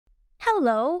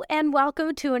Hello, and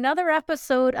welcome to another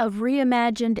episode of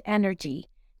Reimagined Energy.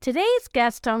 Today's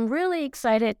guest, I'm really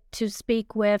excited to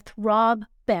speak with Rob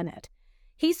Bennett.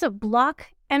 He's of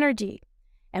BlockEnergy.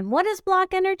 And what is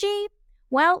BlockEnergy?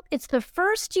 Well, it's the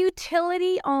first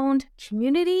utility-owned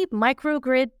community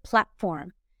microgrid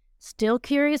platform. Still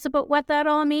curious about what that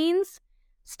all means?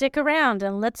 Stick around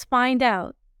and let's find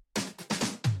out.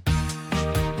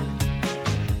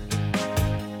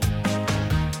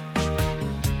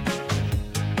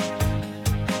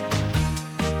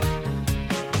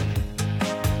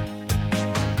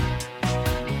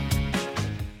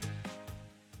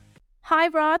 Hi,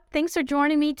 Rob. Thanks for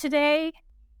joining me today.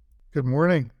 Good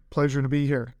morning. Pleasure to be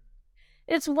here.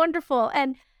 It's wonderful.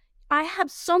 And I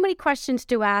have so many questions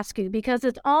to ask you because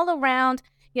it's all around,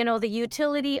 the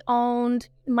utility-owned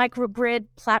microgrid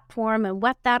platform and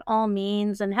what that all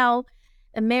means and how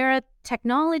Emera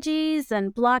Technologies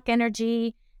and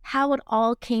BlockEnergy, how it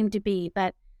all came to be.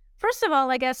 But first of all,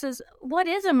 I guess, what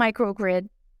is a microgrid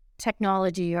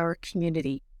technology or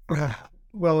community?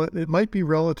 Well, it might be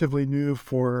relatively new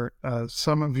for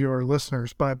some of your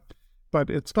listeners, but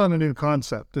it's not a new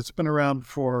concept. It's been around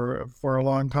for a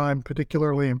long time,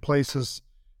 particularly in places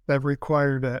that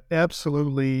required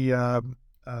absolutely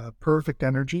perfect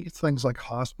energy. Things like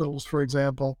hospitals, for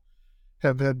example,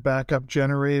 have had backup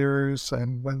generators,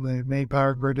 and when the main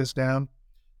power grid is down,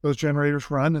 those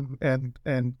generators run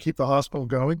and keep the hospital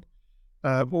going.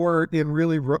 Or in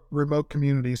really remote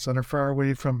communities that are far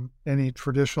away from any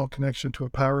traditional connection to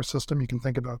a power system. You can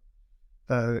think about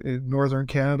in northern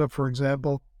Canada, for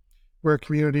example, where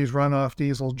communities run off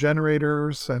diesel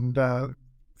generators and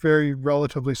very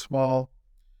relatively small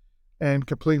and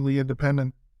completely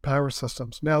independent power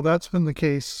systems. Now, that's been the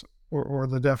case, or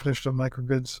the definition of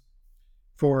microgrids,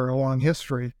 for a long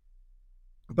history,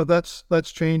 but that's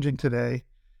changing today.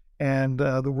 And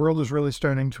the world is really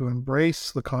starting to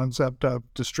embrace the concept of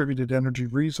distributed energy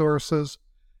resources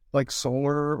like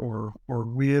solar or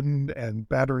wind and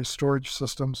battery storage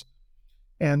systems,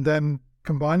 and then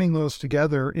combining those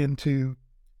together into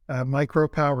micro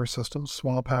power systems,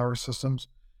 small power systems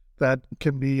that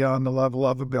can be on the level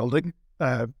of a building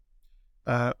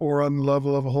or on the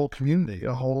level of a whole community,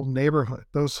 a whole neighborhood.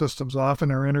 Those systems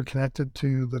often are interconnected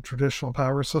to the traditional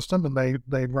power system, and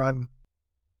they run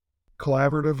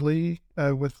collaboratively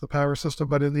with the power system,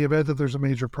 but in the event that there's a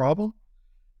major problem,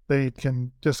 they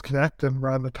can disconnect and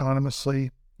run autonomously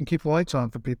and keep the lights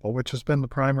on for people, which has been the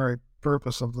primary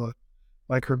purpose of the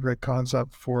microgrid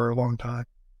concept for a long time.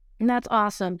 And that's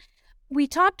awesome. We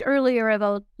talked earlier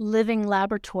about living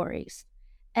laboratories,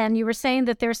 and you were saying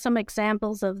that there's some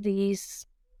examples of these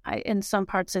in some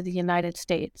parts of the United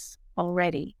States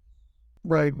already.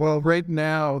 Right. Well, right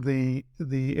now, the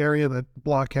area that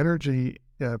BlockEnergy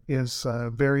is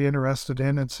very interested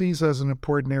in and sees as an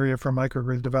important area for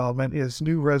microgrid development is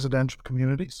new residential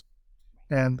communities.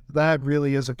 And that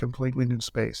really is a completely new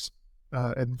space.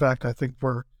 In fact, I think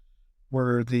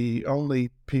we're the only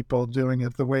people doing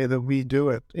it the way that we do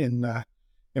it in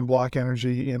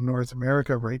BlockEnergy in North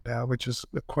America right now, which is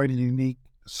quite a unique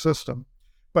system.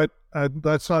 But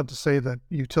that's not to say that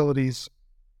utilities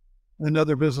and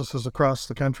other businesses across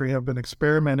the country have been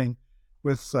experimenting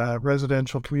with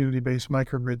residential community-based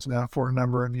microgrids now for a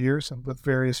number of years and with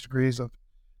various degrees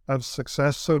of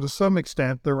success. So to some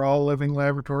extent, they're all living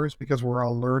laboratories because we're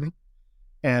all learning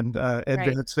and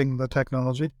advancing the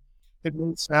technology. It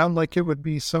may sound like it would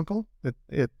be simple.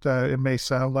 It may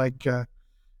sound like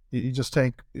you just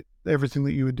take everything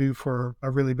that you would do for a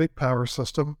really big power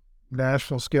system,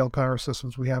 national scale power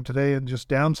systems we have today, and just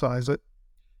downsize it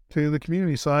to the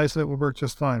community size, and it would work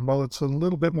just fine. Well, it's a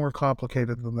little bit more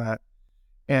complicated than that.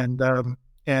 And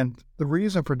the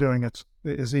reason for doing it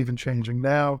is even changing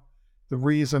now. The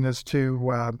reason is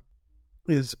to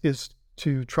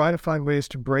try to find ways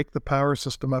to break the power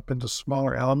system up into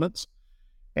smaller elements,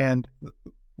 and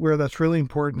where that's really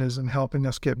important is in helping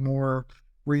us get more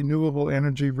renewable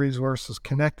energy resources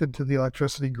connected to the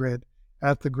electricity grid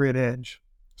at the grid edge.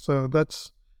 So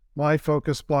that's my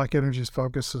focus. BlockEnergy's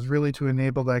focus is really to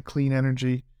enable that clean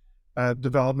energy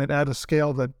development at a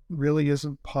scale that really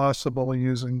isn't possible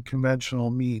using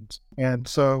conventional means. And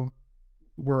so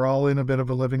we're all in a bit of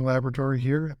a living laboratory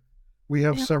here. We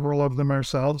have several of them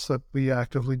ourselves that we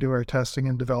actively do our testing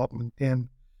and development in.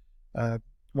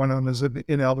 One of them is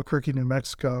in Albuquerque, New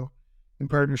Mexico, in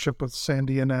partnership with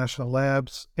Sandia National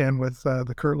Labs and with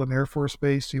the Kirtland Air Force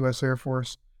Base, U.S. Air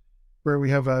Force, where we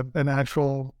have an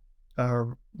actual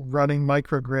running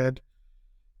microgrid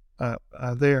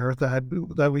there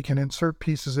that we can insert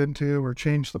pieces into or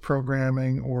change the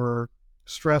programming or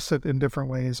stress it in different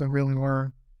ways and really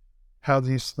learn how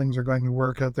these things are going to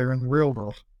work out there in the real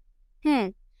world. Hmm.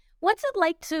 What's it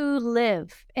like to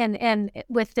live and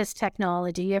with this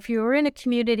technology? If you were in a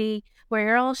community where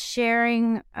you're all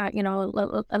sharing,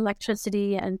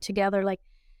 electricity and together, like,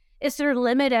 is there a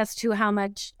limit as to how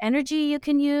much energy you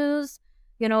can use?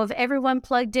 If everyone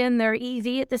plugged in their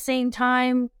EV at the same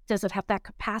time, does it have that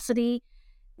capacity?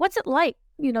 What's it like,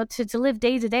 to live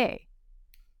day to day?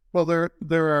 Well, there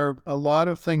are a lot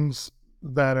of things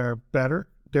that are better,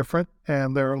 different,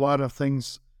 and there are a lot of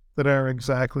things that are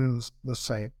exactly the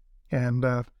same. And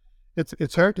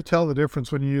it's hard to tell the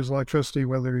difference when you use electricity,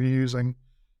 whether you're using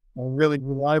really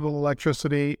reliable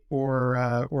electricity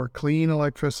or clean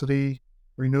electricity,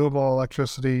 renewable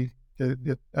electricity.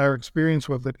 Our experience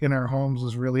with it in our homes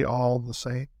is really all the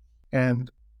same.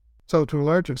 And so to a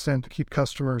large extent, to keep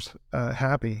customers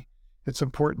happy, it's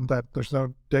important that there's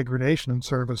no degradation in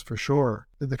service for sure.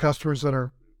 The customers that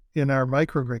are in our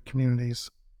microgrid communities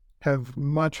have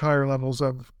much higher levels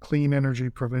of clean energy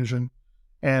provision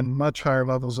and much higher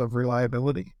levels of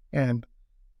reliability. And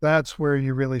that's where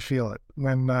you really feel it.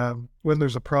 When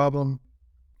there's a problem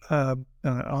on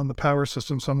the power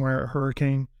system somewhere, a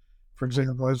hurricane, for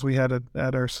example, as we had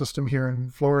at our system here in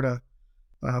Florida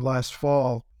last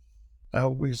fall,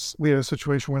 we had a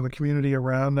situation where the community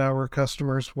around our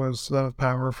customers was out of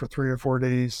power for 3 or 4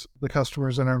 days. The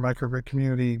customers in our microgrid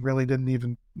community really didn't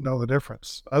even know the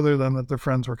difference, other than that their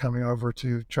friends were coming over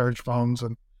to charge phones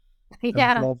and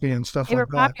Yeah, Volpe and stuff they were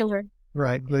like that. popular.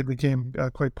 Right. They became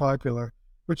quite popular,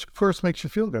 which of course makes you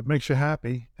feel good, makes you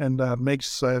happy, and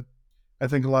makes, I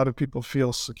think, a lot of people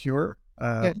feel secure.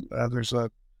 There's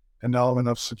an element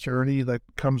of security that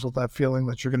comes with that feeling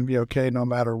that you're going to be okay no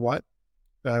matter what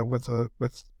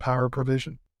with power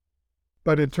provision.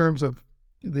 But in terms of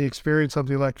the experience of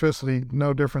the electricity,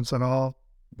 no difference at all,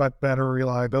 but better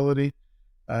reliability,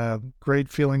 great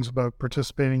feelings about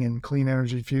participating in clean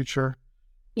energy future,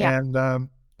 Yeah.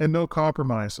 and no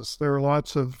compromises. There are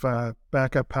lots of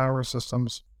backup power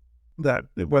systems that,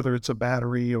 whether it's a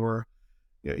battery or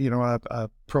a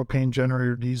propane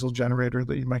generator, diesel generator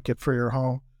that you might get for your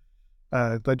home,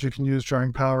 that you can use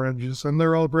during power outages, and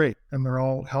they're all great and they're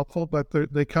all helpful, but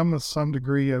they come with some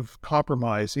degree of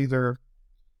compromise. Either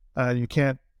you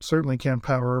certainly can't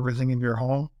power everything in your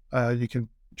home. You can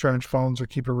charge phones or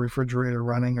keep a refrigerator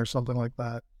running or something like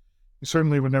that. You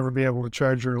certainly would never be able to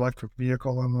charge your electric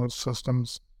vehicle in those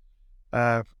systems.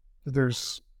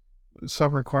 There's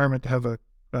some requirement to have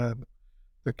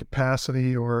the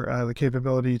capacity or the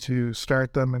capability to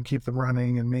start them and keep them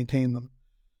running and maintain them.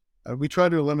 We try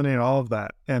to eliminate all of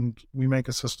that, and we make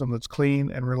a system that's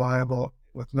clean and reliable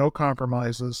with no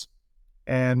compromises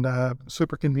and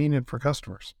super convenient for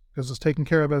customers because it's taken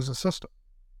care of as a system.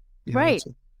 Right. It's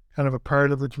kind of a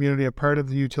part of the community, a part of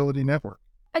the utility network.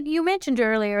 You mentioned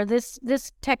earlier this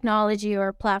technology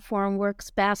or platform works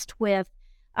best with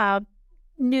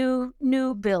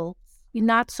new builds,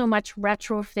 not so much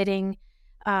retrofitting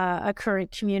a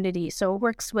current community. So it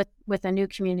works with a new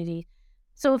community.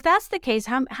 So if that's the case,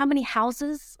 how many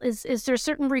houses is there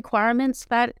certain requirements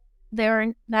that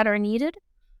are needed?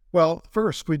 Well,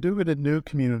 first we do it in new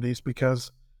communities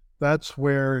because that's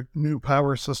where new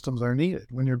power systems are needed.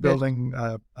 When you're building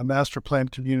a master plan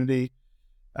community,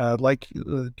 like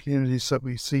the communities that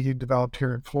we see developed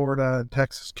here in Florida,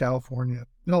 Texas, California,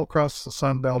 all across the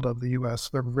Sun Belt of the U.S.,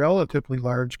 they're relatively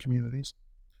large communities,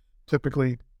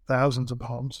 typically thousands of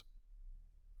homes,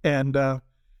 and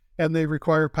they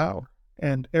require power.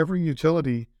 And every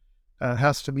utility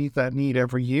has to meet that need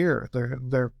every year.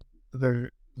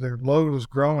 Their load is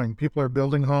growing. People are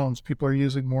building homes. People are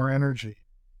using more energy.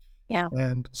 Yeah.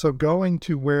 And so going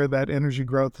to where that energy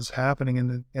growth is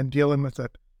happening and dealing with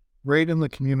it right in the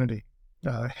community,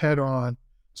 head on,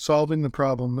 solving the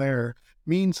problem there,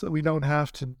 means that we don't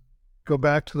have to go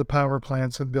back to the power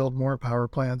plants and build more power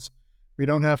plants. We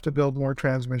don't have to build more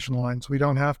transmission lines. We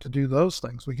don't have to do those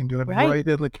things. We can do it right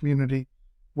in the community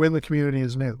when the community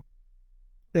is new.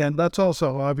 And that's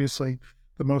also obviously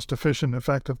the most efficient,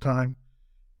 effective time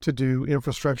to do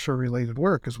infrastructure-related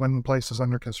work is when the place is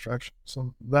under construction.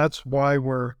 So that's why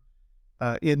we're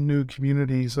in new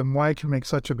communities and why it can make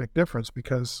such a big difference,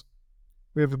 because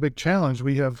we have a big challenge.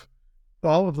 We have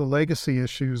all of the legacy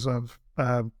issues of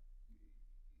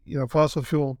fossil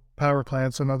fuel power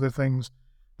plants and other things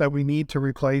that we need to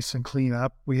replace and clean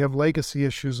up. We have legacy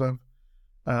issues of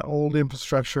old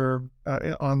infrastructure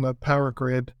on the power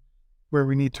grid where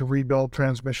we need to rebuild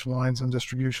transmission lines and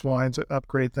distribution lines,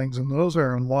 upgrade things, and those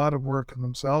are a lot of work in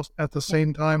themselves. At the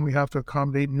same time, we have to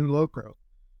accommodate new load growth.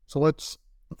 So let's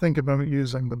think about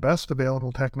using the best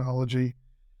available technology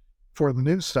for the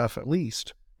new stuff at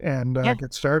least, and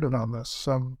get started on this.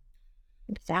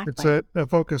 It's Exactly. a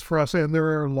focus for us. And there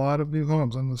are a lot of new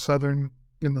homes in the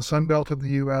Sun Belt of the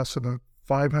U.S., about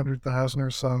 500,000 or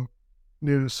so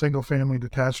new single-family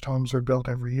detached homes are built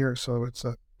every year. So it's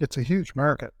a huge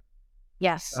market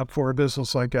Yes. for a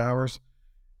business like ours.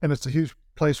 And it's a huge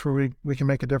place where we can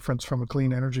make a difference from a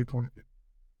clean energy point of view.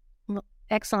 Well,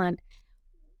 excellent.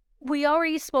 We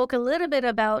already spoke a little bit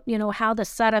about, how the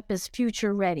setup is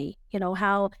future ready,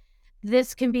 how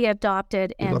this can be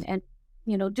adopted and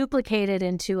duplicated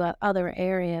into other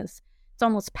areas. It's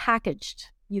almost packaged,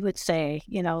 you would say,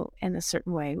 in a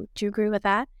certain way. Do you agree with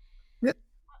that? Yeah.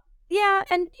 Yeah,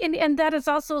 and that is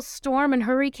also storm and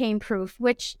hurricane proof,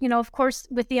 which, of course,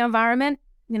 with the environment,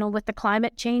 with the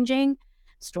climate changing,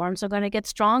 storms are going to get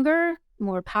stronger,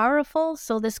 more powerful.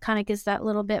 So this kind of gives that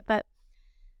little bit. But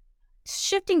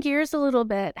shifting gears a little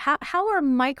bit, how are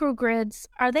microgrids,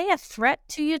 are they a threat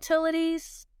to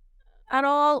utilities at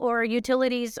all, or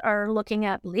utilities are looking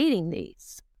at leading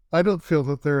these? I don't feel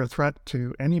that they're a threat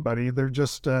to anybody. They're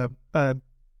just a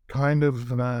kind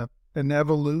of an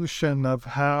evolution of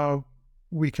how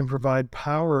we can provide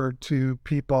power to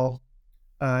people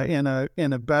in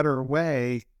a better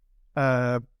way,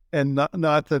 and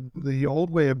not that the old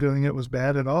way of doing it was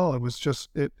bad at all. It was just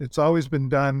it's always been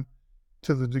done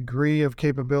to the degree of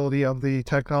capability of the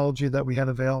technology that we had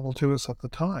available to us at the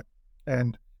time.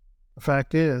 And the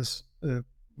fact is,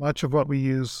 much of what we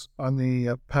use on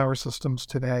the power systems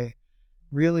today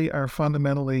really are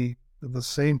fundamentally the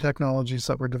same technologies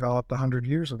that were developed 100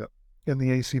 years ago in the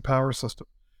AC power system.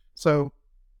 So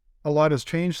a lot has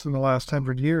changed in the last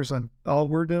 100 years, and all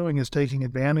we're doing is taking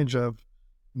advantage of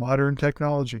modern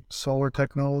technology, solar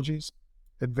technologies,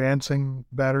 advancing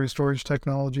battery storage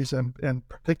technologies, and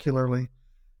particularly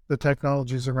the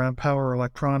technologies around power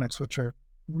electronics, which are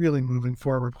really moving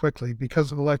forward quickly.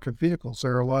 Because of electric vehicles,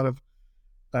 there are a lot of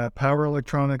power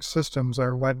electronic systems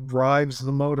are what drives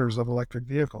the motors of electric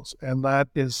vehicles. And that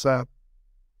is the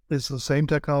same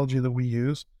technology that we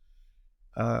use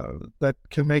that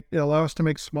can allow us to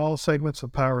make small segments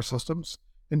of power systems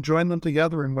and join them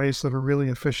together in ways that are really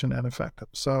efficient and effective.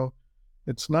 So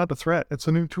it's not a threat. It's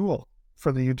a new tool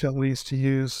for the utilities to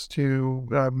use to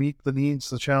meet the needs,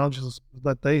 the challenges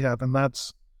that they have. And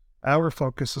that's our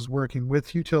focus, is working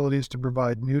with utilities to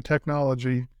provide new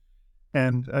technology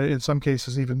and in some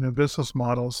cases even new business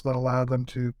models that allow them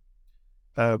to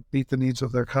meet the needs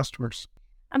of their customers.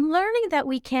 I'm learning that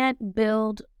we can't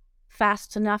build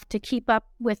fast enough to keep up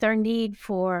with our need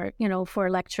for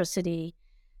electricity,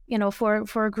 for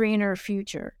a greener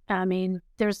future. I mean,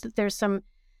 there's some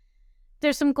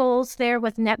goals there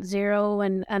with net zero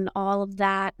and all of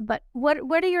that. But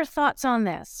what are your thoughts on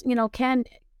this?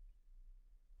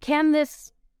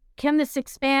 Can this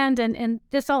expand, and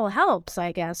this all helps,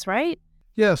 I guess, right?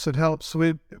 Yes, it helps.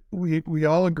 We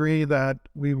all agree that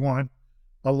we want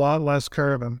a lot less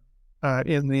carbon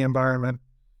in the environment,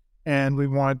 and we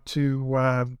want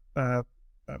to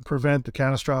prevent the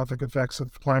catastrophic effects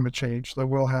of climate change that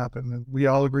will happen. And we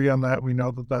all agree on that. We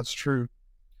know that that's true.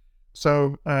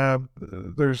 So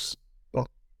there's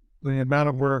the amount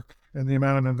of work and the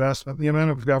amount of investment, the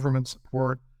amount of government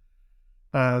support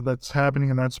that's happening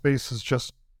in that space is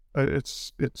just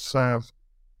it's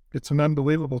an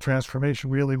unbelievable transformation.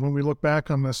 Really, when we look back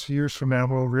on this years from now,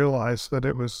 we'll realize that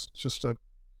it was just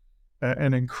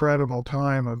an incredible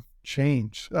time of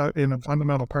change in a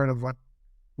fundamental part of what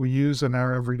we use in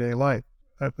our everyday life.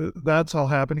 That's all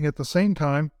happening at the same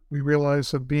time. We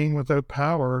realize that being without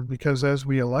power, because as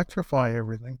we electrify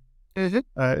everything,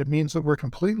 it means that we're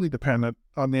completely dependent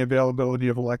on the availability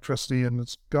of electricity, and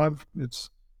it's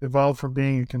evolved from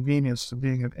being a convenience to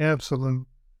being an absolute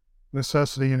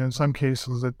necessity, and in some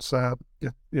cases, it's a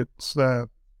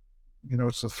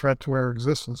threat to our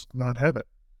existence to not have it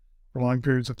for long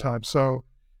periods of time. So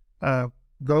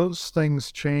those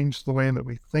things change the way that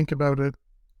we think about it,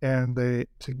 and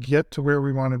to get to where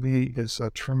we want to be is a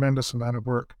tremendous amount of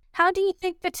work. How do you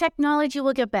think the technology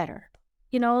will get better?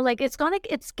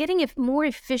 It's getting more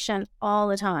efficient all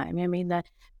the time. I mean, the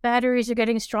batteries are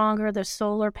getting stronger, the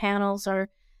solar panels are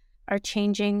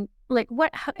changing.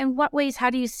 In what ways, how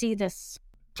do you see this?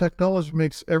 Technology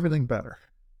makes everything better.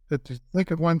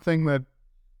 Think of one thing that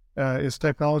is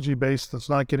technology-based that's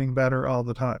not getting better all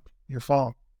the time. Your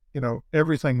phone.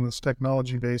 Everything that's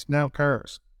technology-based, now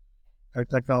cars are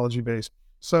technology-based.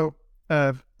 So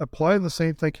apply the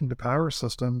same thinking to power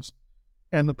systems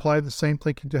and apply the same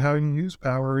thinking to how you use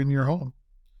power in your home.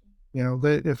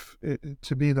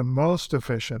 To be the most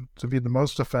efficient, to be the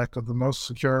most effective, the most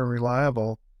secure and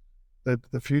reliable,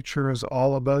 that the future is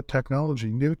all about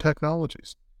technology, new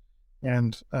technologies.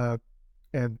 But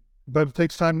it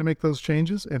takes time to make those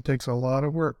changes. It takes a lot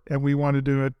of work, and we want to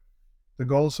do it the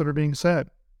goals that are being set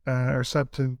are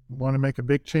set to want to make a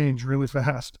big change really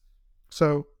fast.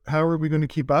 So how are we going to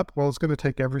keep up? Well, it's going to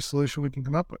take every solution we can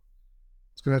come up with.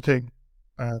 It's going to take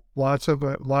lots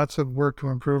of work to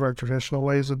improve our traditional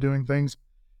ways of doing things,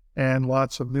 and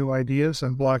lots of new ideas.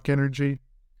 And BlockEnergy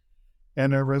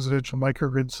and our residential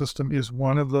microgrid system is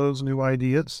one of those new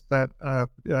ideas that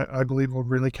I believe will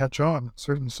really catch on.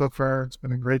 Certainly, so far, it's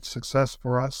been a great success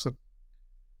for us. It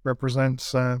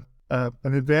represents an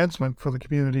advancement for the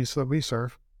communities that we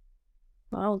serve.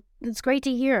 Well, it's great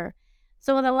to hear.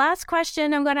 So the last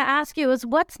question I'm going to ask you is,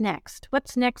 what's next?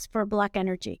 What's next for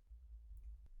BlockEnergy?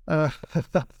 Good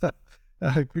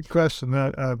question.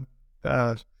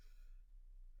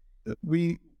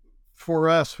 For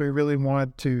us, we really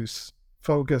want to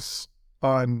focus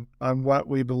on what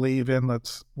we believe in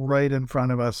that's right in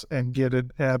front of us and get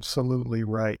it absolutely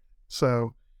right.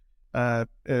 So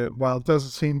while it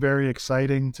doesn't seem very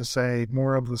exciting to say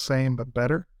more of the same but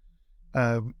better,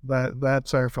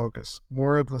 that's our focus.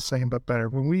 More of the same but better.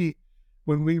 When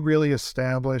we really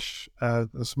establish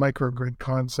this microgrid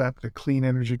concept, a clean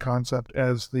energy concept,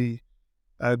 as the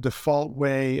default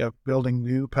way of building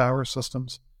new power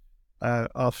systems,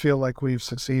 I'll feel like we've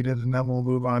succeeded, and then we'll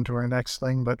move on to our next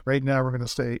thing. But right now, we're going to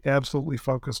stay absolutely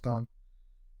focused on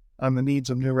the needs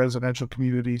of new residential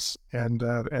communities and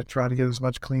try to get as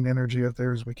much clean energy out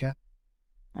there as we can.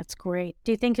 That's great.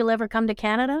 Do you think you'll ever come to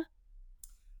Canada?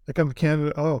 I come to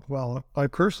Canada. Oh, well, I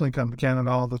personally come to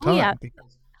Canada all the time. Yeah.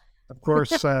 Because, of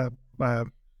course, I'm, I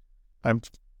come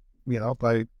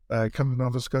to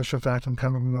Nova Scotia. In fact, I'm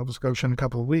coming to Nova Scotia in a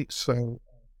couple of weeks. So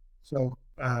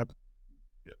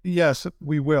yes,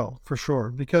 we will, for sure.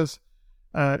 Because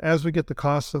as we get the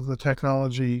cost of the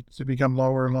technology to become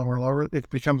lower and lower and lower, it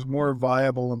becomes more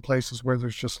viable in places where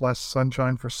there's just less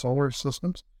sunshine for solar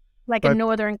systems. Like in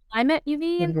northern climate, you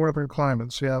mean? In northern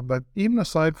climates, yeah. But even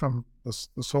aside from the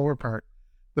solar part,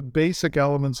 the basic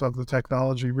elements of the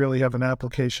technology really have an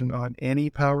application on any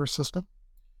power system.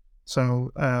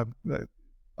 So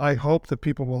I hope that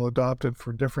people will adopt it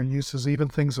for different uses, even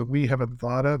things that we haven't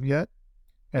thought of yet.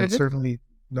 And certainly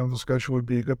Nova Scotia would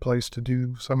be a good place to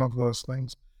do some of those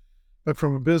things. But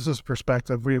from a business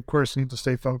perspective, we of course need to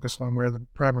stay focused on where the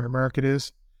primary market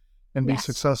is and be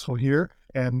successful here.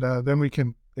 And then we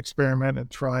can experiment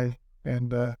and try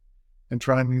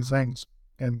new things.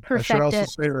 And I should also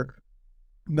say that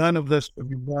none of this would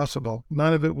be possible.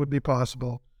 None of it would be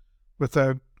possible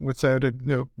without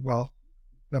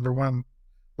number one,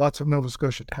 lots of Nova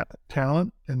Scotia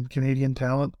talent and Canadian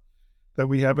talent that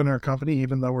we have in our company,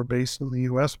 even though we're based in the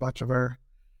U.S. Much of our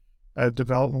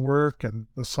development work and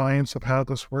the science of how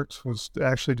this works was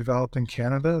actually developed in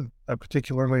Canada,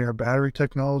 particularly our battery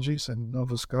technologies in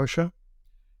Nova Scotia.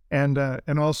 And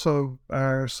also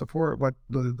our support, what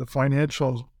the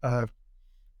financial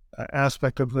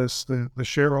aspect of this, the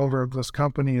shareholder of this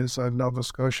company is a Nova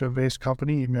Scotia-based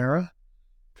company, Emera,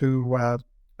 who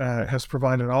has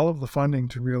provided all of the funding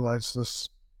to realize this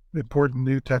important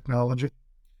new technology.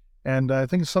 And I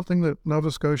think it's something that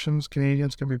Nova Scotians,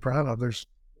 Canadians can be proud of. There's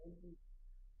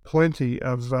plenty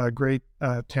of great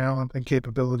talent and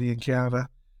capability in Canada,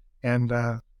 and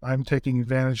I'm taking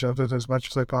advantage of it as much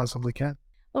as I possibly can.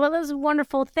 Well, that was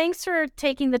wonderful. Thanks for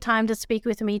taking the time to speak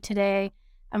with me today.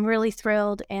 I'm really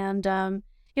thrilled. And,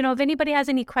 if anybody has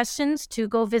any questions, to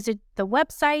go visit the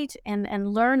website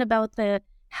and learn about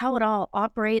how it all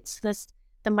operates, the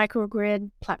microgrid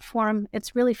platform.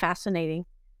 It's really fascinating.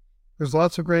 There's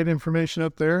lots of great information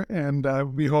out there, and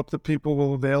we hope that people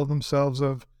will avail themselves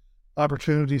of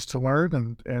opportunities to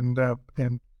learn and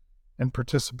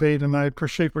participate. And I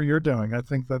appreciate what you're doing. I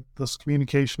think that this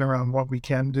communication around what we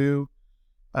can do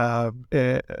to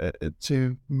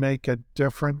make a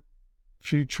different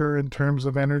future in terms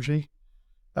of energy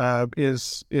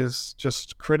is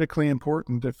just critically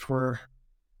important. If we're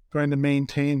going to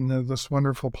maintain this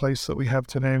wonderful place that we have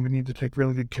today, we need to take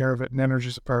really good care of it, and energy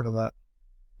is a part of that.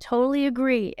 Totally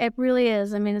agree. It really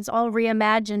is. I mean, it's all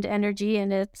reimagined energy,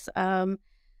 and it's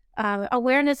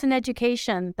awareness and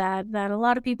education that a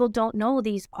lot of people don't know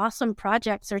these awesome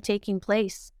projects are taking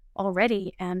place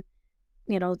already, and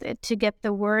to get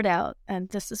the word out. And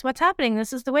this is what's happening.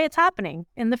 This is the way it's happening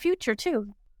in the future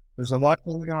too. There's a lot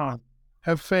going on.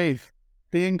 Have faith.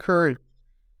 Be encouraged.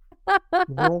 The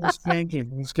world is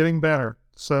changing. It's getting better.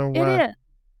 So it is.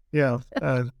 Yeah.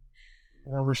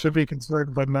 We should be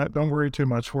concerned, but don't worry too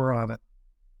much. We're on it.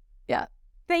 Yeah.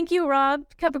 Thank you, Rob.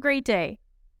 Have a great day.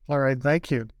 All right.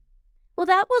 Thank you. Well,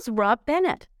 that was Rob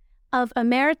Bennett of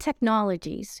Emera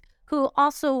Technologies, who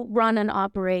also run and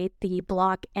operate the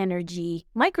BlockEnergy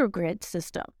microgrid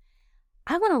system.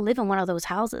 I want to live in one of those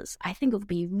houses. I think it would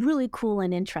be really cool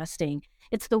and interesting.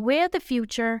 It's the way of the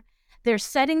future. They're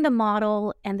setting the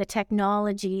model and the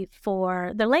technology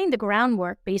they're laying the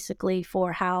groundwork basically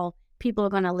for how people are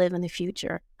going to live in the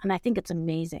future. And I think it's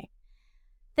amazing.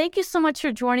 Thank you so much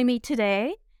for joining me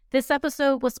today. This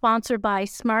episode was sponsored by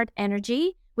Smart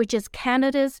Energy, which is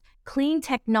Canada's clean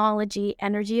technology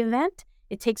energy event.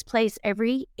 It takes place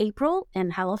every April in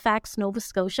Halifax, Nova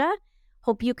Scotia.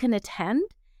 Hope you can attend.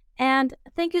 And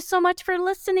thank you so much for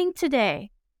listening today.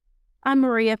 I'm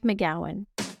Maria McGowan.